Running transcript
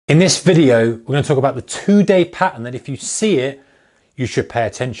In this video, we're going to talk about the 2-day pattern that if you see it, you should pay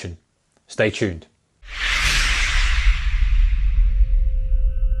attention. Stay tuned.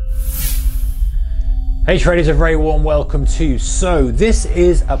 Hey traders, a very warm welcome to you. So this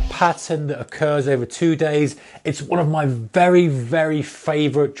is a pattern that occurs over 2 days. It's one of my very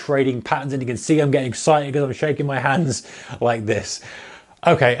favorite trading patterns, and you can see I'm getting excited because I'm shaking my hands like this.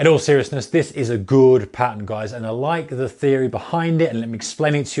 Okay, in all seriousness, this is a good pattern, guys, and I like the theory behind it, and let me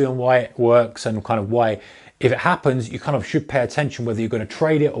explain it to you and why it works and kind of why, if it happens, you kind of should pay attention whether you're going to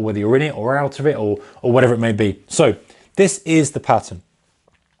trade it or whether you're in it or out of it or whatever it may be. So this is the pattern.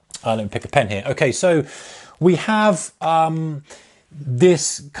 Let me pick a pen here. Okay, so we have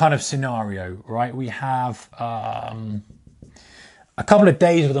this kind of scenario, right? We have a couple of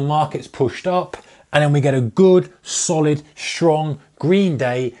days where the market's pushed up, and then we get a good, solid, strong green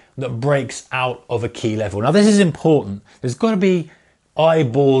day that breaks out of a key level. Now, this is important. There's got to be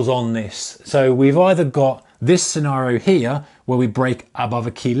eyeballs on this. So we've either got this scenario here where we break above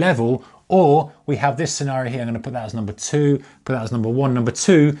a key level, or we have this scenario here. I'm going to put that as number 2, put that as number 1, number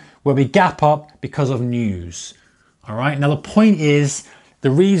 2, where we gap up because of news. All right. Now, the point is, the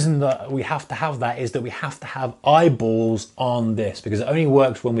reason that we have to have that is that we have to have eyeballs on this, because it only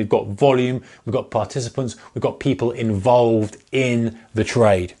works when we've got volume, we've got participants, we've got people involved in the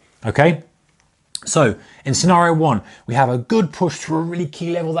trade. Okay. So in scenario 1, we have a good push through a really key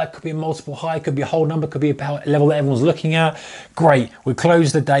level. That could be a multiple high, could be a whole number, could be a level that everyone's looking at. Great. We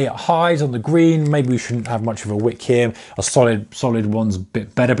close the day at highs on the green. Maybe we shouldn't have much of a wick here. A solid one's a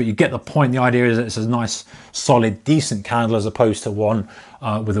bit better, but you get the point. The idea is that it's a nice, solid, decent candle as opposed to one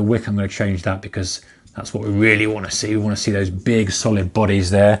with a wick. I'm going to change that because that's what we really want to see. We want to see those big, solid bodies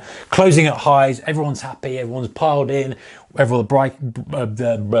there. Closing at highs, everyone's happy, everyone's piled in. If I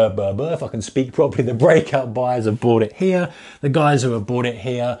can speak properly, the breakout buyers have bought it here. The guys who have bought it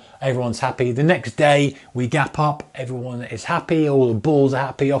here, everyone's happy. The next day, we gap up, everyone is happy, all the bulls are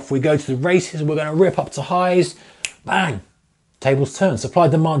happy. Off we go to the races, we're going to rip up to highs. Bang! Tables turn, supply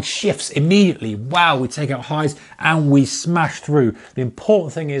demand shifts immediately. Wow, we take out highs and we smash through. The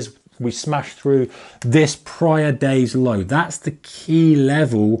important thing is we smash through this prior day's low. That's the key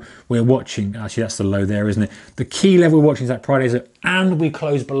level we're watching. Actually, that's the low there, isn't it? The key level we're watching is that prior day's low, and we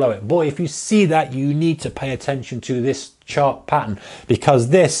close below it. Boy, if you see that, you need to pay attention to this chart pattern, because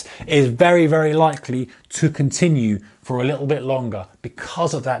this is very likely to continue for a little bit longer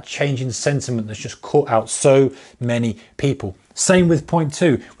because of that change in sentiment that's just caught out so many people. Same with point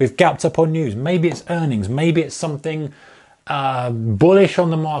 2. We've gapped up on news. Maybe it's earnings. Maybe it's something bullish on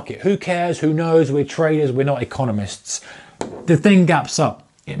the market. Who cares? Who knows? We're traders. We're not economists. The thing gaps up.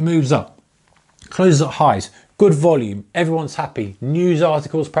 It moves up. Closes at highs. Good volume. Everyone's happy. News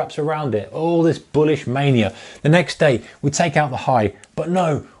articles perhaps around it. All this bullish mania. The next day we take out the high. But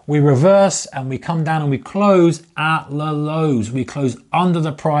no, we reverse and we come down and we close at the lows. We close under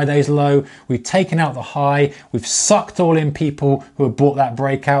the prior day's low. We've taken out the high. We've sucked all in people who have bought that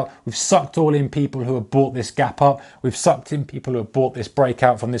breakout. We've sucked all in people who have bought this gap up. We've sucked in people who have bought this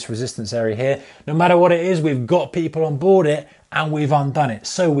breakout from this resistance area here. No matter what it is, we've got people on board it and we've undone it.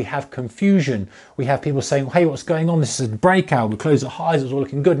 So we have confusion. We have people saying, hey, what's going on? This is a breakout. We closed at highs. It was all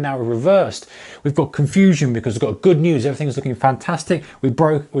looking good. Now we're reversed. We've got confusion because we've got good news. Everything's looking fantastic. We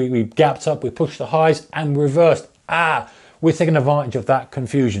gapped up. We pushed the highs and reversed. We're taking advantage of that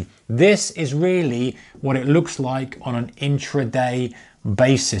confusion. This is really what it looks like on an intraday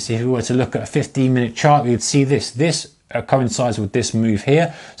basis. If we were to look at a 15-minute chart, we would see this. This coincides with this move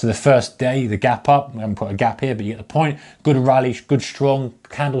here. So the first day, the gap up, we haven't put a gap here, but you get the point. Good rally, good strong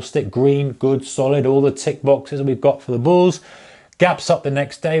candlestick, green, good, solid, all the tick boxes we've got for the bulls. Gaps up the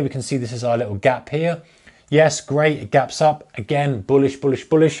next day. We can see this is our little gap here. Yes, great, it gaps up. Again, bullish,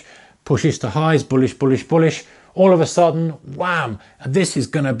 pushes to highs, bullish. All of a sudden, wham, this is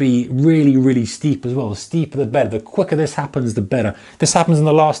going to be really steep as well. The steeper the better. The quicker this happens, the better. This happens in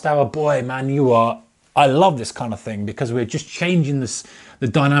the last hour. Boy, man, I love this kind of thing because we're just changing the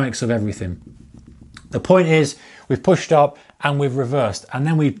dynamics of everything. The point is we've pushed up and we've reversed, and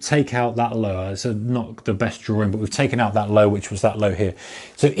then we take out that low. It's not the best drawing, but we've taken out that low, which was that low here.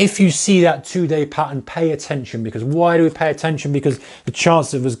 So if you see that 2-day pattern, pay attention. Because why do we pay attention? Because the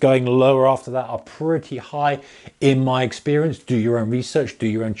chances of us going lower after that are pretty high in my experience. Do your own research, do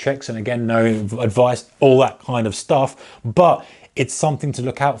your own checks, and again, no advice, all that kind of stuff. But it's something to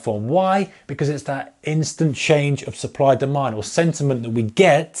look out for. Why? Because it's that instant change of supply demand or sentiment that we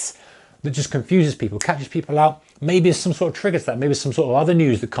get that just confuses people, catches people out. maybe there's some sort of trigger to that. Maybe there's some sort of other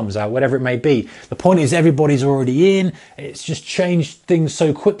news that comes out, whatever it may be. The point is everybody's already in. It's just changed things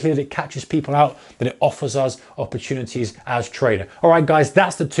so quickly that it catches people out, that it offers us opportunities as trader. All right, guys,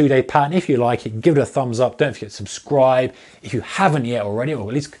 that's the 2-day pattern. If you like it, give it a thumbs up. Don't forget to subscribe. If you haven't yet already, or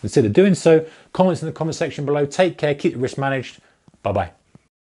at least consider doing so, comments in the comment section below. Take care. Keep the risk managed. Bye-bye.